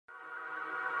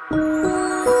Hello,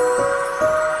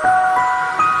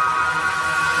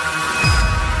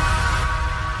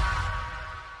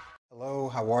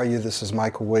 how are you? This is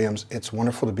Michael Williams. It's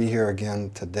wonderful to be here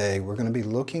again today. We're going to be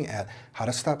looking at how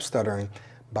to stop stuttering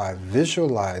by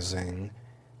visualizing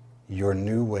your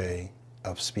new way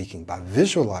of speaking. By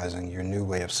visualizing your new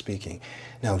way of speaking.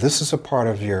 Now, this is a part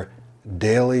of your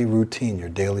daily routine, your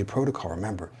daily protocol.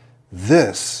 Remember,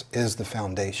 this is the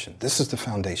foundation. This is the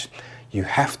foundation. You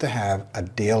have to have a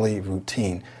daily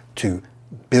routine to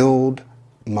build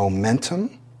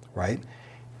momentum, right?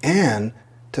 And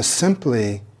to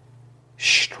simply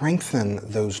strengthen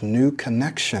those new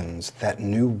connections, that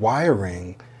new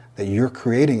wiring that you're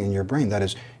creating in your brain. That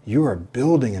is, you are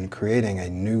building and creating a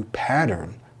new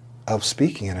pattern of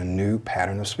speaking and a new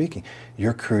pattern of speaking.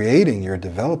 You're creating, you're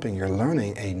developing, you're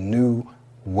learning a new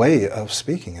way of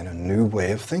speaking and a new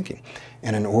way of thinking.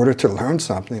 And in order to learn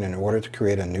something, in order to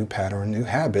create a new pattern, a new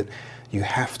habit, you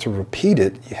have to repeat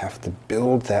it. You have to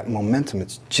build that momentum.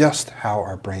 It's just how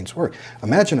our brains work.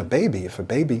 Imagine a baby. If a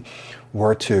baby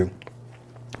were to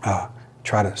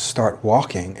try to start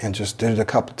walking and just did it a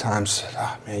couple times,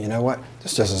 man, you know what?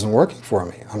 This just isn't working for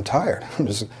me. I'm tired. I'm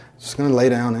just going to lay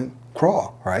down and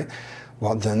crawl, right?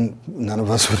 Well, then none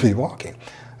of us would be walking.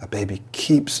 A baby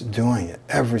keeps doing it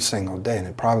every single day, and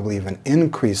it probably even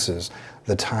increases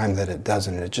the time that it does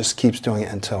it. And it just keeps doing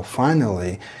it until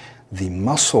finally the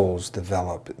muscles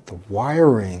develop, the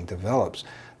wiring develops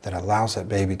that allows that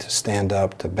baby to stand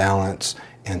up, to balance,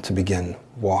 and to begin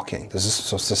walking.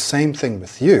 So it's the same thing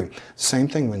with you. Same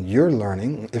thing when you're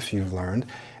learning, if you've learned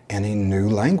any new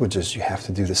languages, you have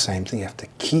to do the same thing. You have to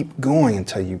keep going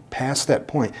until you pass that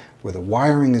point where the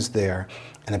wiring is there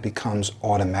and it becomes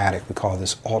automatic. We call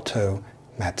this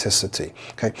automaticity.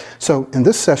 Okay? So in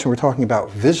this session, we're talking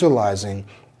about visualizing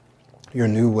your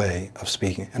new way of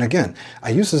speaking. And again,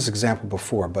 I used this example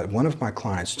before, but one of my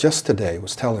clients just today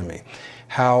was telling me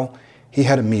how he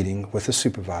had a meeting with a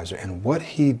supervisor, and what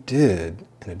he did,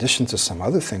 in addition to some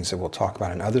other things that we'll talk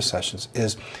about in other sessions,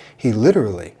 is he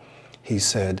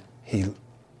said he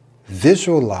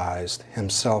visualized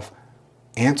himself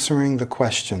answering the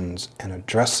questions and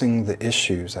addressing the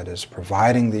issues, that is,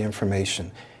 providing the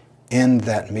information in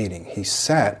that meeting. He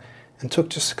sat and took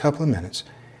just a couple of minutes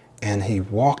and he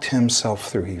walked himself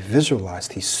through. He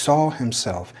visualized, he saw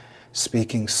himself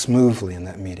speaking smoothly in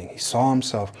that meeting. He saw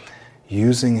himself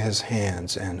using his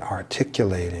hands and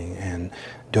articulating and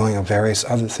doing various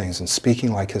other things and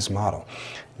speaking like his model.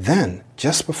 Then,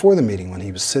 just before the meeting, when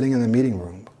he was sitting in the meeting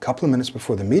room, a couple of minutes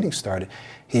before the meeting started,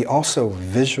 he also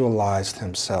visualized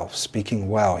himself speaking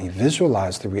well. He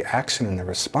visualized the reaction and the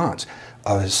response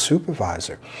of his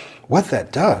supervisor. What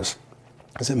that does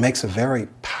is it makes a very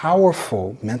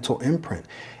powerful mental imprint.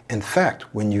 In fact,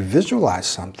 when you visualize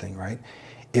something, right,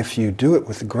 if you do it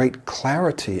with great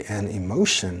clarity and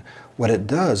emotion, what it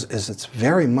does is it's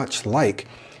very much like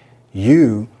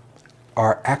you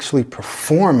are actually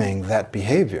performing that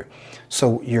behavior.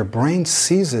 So your brain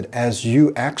sees it as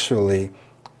you actually,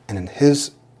 and in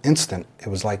his instant, it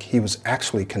was like he was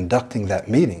actually conducting that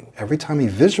meeting. Every time he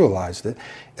visualized it,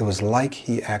 it was like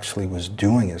he actually was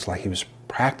doing it. It's like he was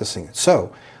practicing it.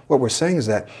 So what we're saying is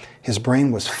that his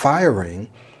brain was firing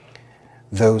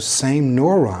those same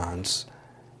neurons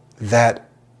that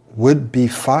would be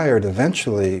fired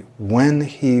eventually when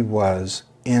he was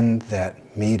in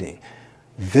that meeting.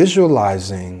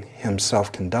 Visualizing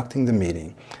himself conducting the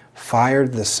meeting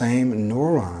fired the same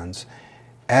neurons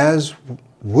as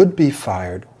would be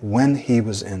fired when he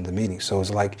was in the meeting. So it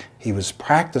was like he was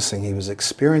practicing, he was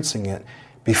experiencing it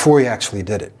before he actually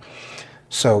did it.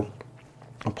 So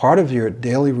a part of your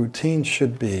daily routine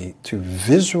should be to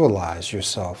visualize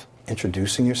yourself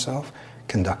introducing yourself,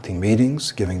 conducting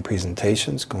meetings, giving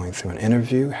presentations, going through an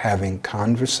interview, having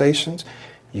conversations.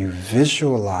 You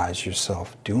visualize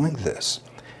yourself doing this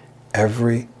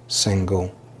every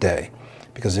single day.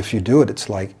 Because if you do it, it's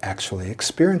like actually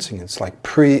experiencing it. It's like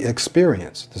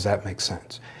pre-experience. Does that make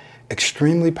sense?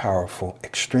 Extremely powerful,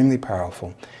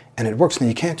 and it works. Now,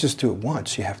 you can't just do it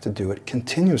once. You have to do it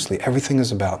continuously. Everything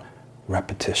is about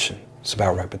repetition. It's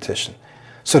about repetition.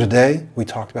 So today, we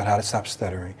talked about how to stop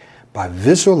stuttering by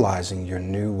visualizing your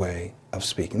new way of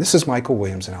speaking. This is Michael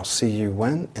Williams, and I'll see you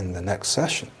when? In the next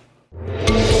session.